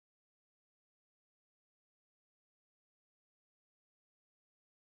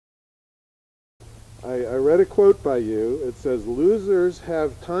I read a quote by you. It says, "Losers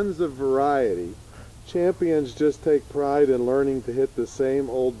have tons of variety. Champions just take pride in learning to hit the same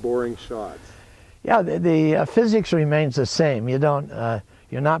old boring shots." Yeah, the physics remains the same. You don't,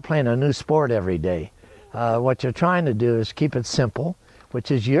 you're not playing a new sport every day. What you're trying to do is keep it simple,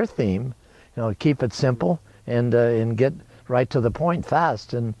 which is your theme. You know, keep it simple and get right to the point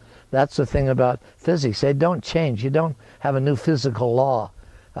fast. And that's the thing about physics. They don't change. You don't have a new physical law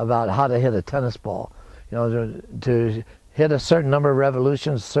about how to hit a tennis ball. You know, to hit a certain number of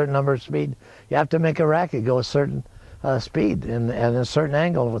revolutions, a certain number of speed, you have to make a racket go a certain speed and a certain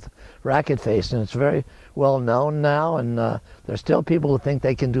angle with racket face. And it's very well known now, and there's still people who think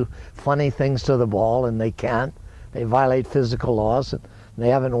they can do funny things to the ball, and they can't. They violate physical laws, and they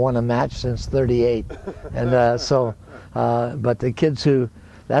haven't won a match since '38. And but the kids who,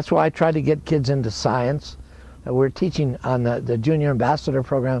 that's why I try to get kids into science. We're teaching on the Junior Ambassador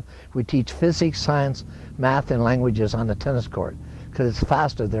program. We teach physics, science, math, and languages on the tennis court because it's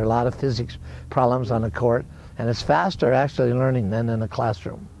faster. There are a lot of physics problems on the court, and it's faster actually learning than in the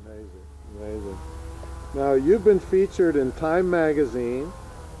classroom. Amazing, amazing. Now, you've been featured in Time Magazine,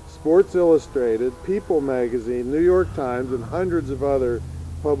 Sports Illustrated, People Magazine, New York Times, and hundreds of other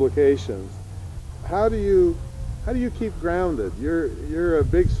publications. How do you keep grounded? You're a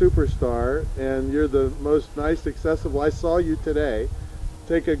big superstar, and you're the most nice, accessible. I saw you today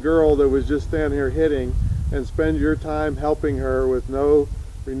take a girl that was just standing here hitting and spend your time helping her with no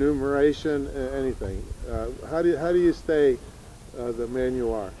remuneration, anything. How do you stay the man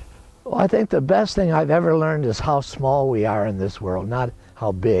you are? Well, I think the best thing I've ever learned is how small we are in this world, not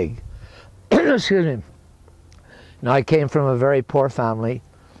how big. Excuse me. Now, I came from a very poor family,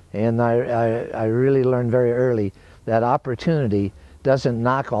 and I really learned very early that opportunity doesn't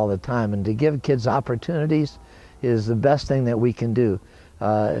knock all the time, and to give kids opportunities is the best thing that we can do.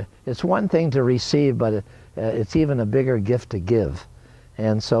 It's one thing to receive, but it's even a bigger gift to give.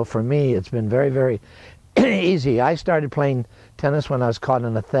 And so for me, it's been very, very easy. I started playing tennis when I was caught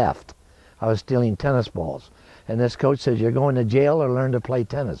in a theft. I was stealing tennis balls. And this coach says, "You're going to jail or learn to play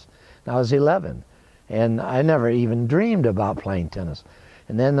tennis." And I was 11, and I never even dreamed about playing tennis.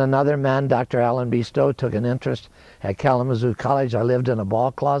 And then another man, Dr. Allen B. Stowe, took an interest at Kalamazoo College. I lived in a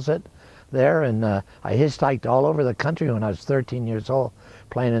ball closet there, and I hitchhiked all over the country when I was 13 years old,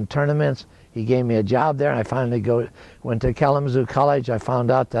 playing in tournaments. He gave me a job there, and I finally went to Kalamazoo College. I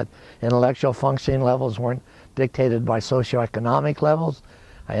found out that intellectual functioning levels weren't dictated by socioeconomic levels.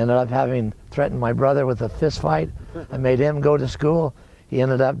 I ended up having threatened my brother with a fist fight. I made him go to school. He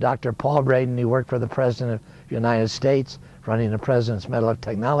ended up Dr. Paul Braden. He worked for the President of the United States, running the President's Medal of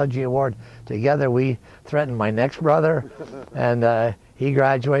Technology Award. Together we threatened my next brother, and he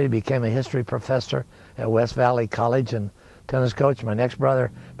graduated, became a history professor at West Valley College and tennis coach. My next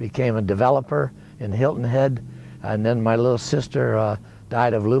brother became a developer in Hilton Head, and then my little sister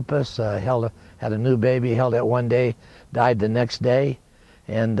died of lupus, had a new baby, held it one day, died the next day,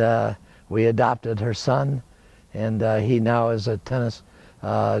 and we adopted her son, and he now is a tennis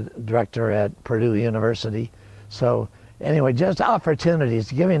director at Purdue University. So anyway, just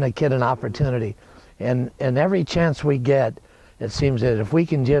opportunities, giving a kid an opportunity. And every chance we get, it seems that if we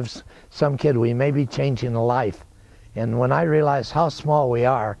can give some kid, we may be changing a life. And when I realize how small we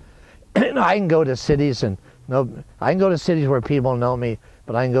are, I can go to cities where people know me,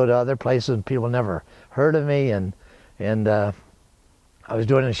 but I can go to other places and people never heard of me. And I was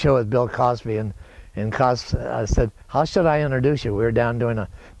doing a show with Bill Cosby, and Cos said, "How should I introduce you?" We were down doing a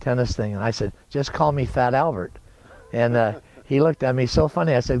tennis thing, and I said, "Just call me Fat Albert." And he looked at me so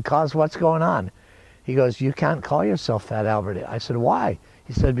funny. I said, "Cos, what's going on?" He goes, "You can't call yourself Fat Albert." I said, "Why?"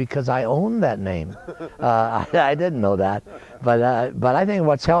 He said, "Because I own that name." I didn't know that, but I think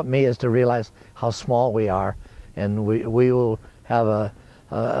what's helped me is to realize how small we are, and we will have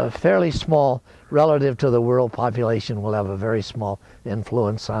a fairly small, relative to the world population, will have a very small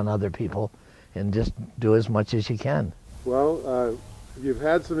influence on other people, and just do as much as you can. Well, you've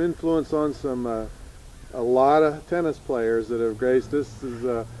had some influence on a lot of tennis players that have graced. This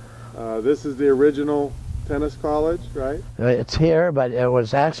is the original tennis college, right? It's here, but it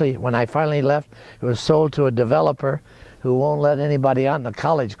was actually, when I finally left, it was sold to a developer who won't let anybody on the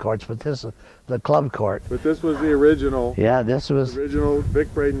college courts, but this is the club court. But this was the original. Yeah, this was the original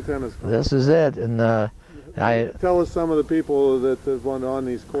Vic Braden tennis court. This is it, and tell us some of the people that have won on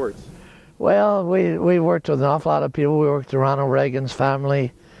these courts. Well, we worked with an awful lot of people. We worked with Ronald Reagan's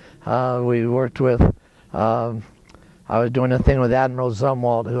family. We worked with, I was doing a thing with Admiral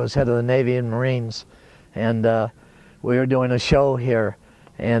Zumwalt, who was head of the Navy and Marines, and we were doing a show here,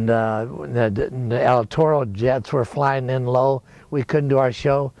 and the El Toro jets were flying in low. We couldn't do our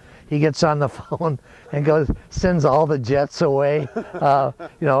show. he gets on the phone and sends all the jets away.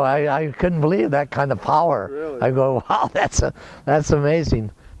 You know, I couldn't believe that kind of power. Really? I go, wow, that's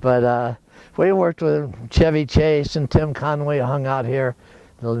amazing. But we worked with Chevy Chase and Tim Conway hung out here.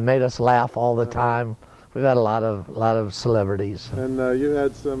 They made us laugh all the time. We've had a lot of celebrities. And you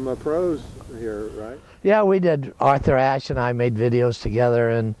had some pros here, right? Yeah, we did. Arthur Ashe and I made videos together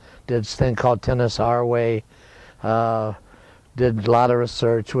and did this thing called Tennis Our Way. Did a lot of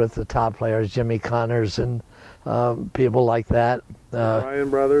research with the top players, Jimmy Connors and people like that. Bryan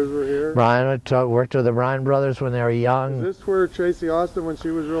Brothers were here? Bryan, I worked with the Bryan Brothers when they were young. Is this where Tracy Austin when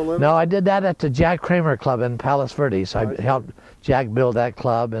she was real little? No, I did that at the Jack Kramer Club in Palos Verdes. I helped Jack build that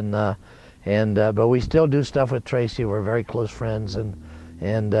club, but we still do stuff with Tracy. We're very close friends,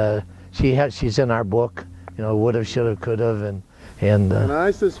 and she's in our book. You know, would've, should've, could've, and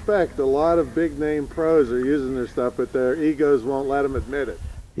I suspect a lot of big name pros are using their stuff, but their egos won't let them admit it.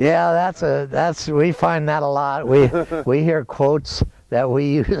 Yeah, we find that a lot. We hear quotes that we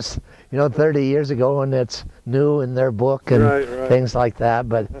used, you know, 30 years ago, when it's new in their book and right. things like that.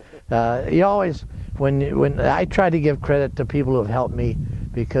 But you always, when I try to give credit to people who have helped me,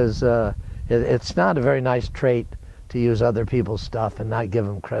 because it's not a very nice trait to use other people's stuff and not give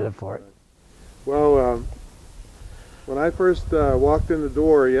them credit for it. Well, when I first walked in the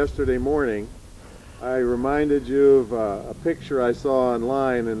door yesterday morning, I reminded you of a picture I saw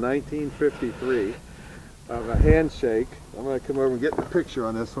online in 1953 of a handshake. I'm going to come over and get the picture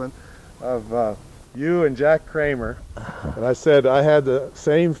on this one of you and Jack Kramer. And I said I had the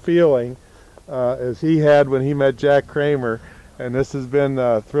same feeling as he had when he met Jack Kramer. And this has been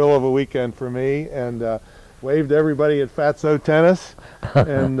a thrill of a weekend for me. And waved to everybody at Fatso Tennis.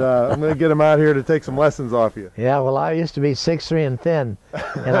 And I'm going to get him out here to take some lessons off you. Yeah, well, I used to be 6'3" and thin,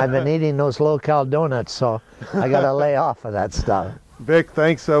 and I've been eating those low-cal donuts, so I got to lay off of that stuff. Vic,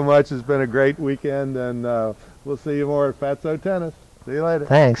 thanks so much. It's been a great weekend, and we'll see you more at Fatso Tennis. See you later.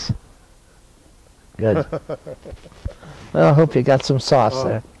 Thanks. Good. Well, I hope you got some sauce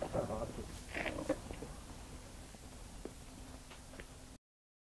there.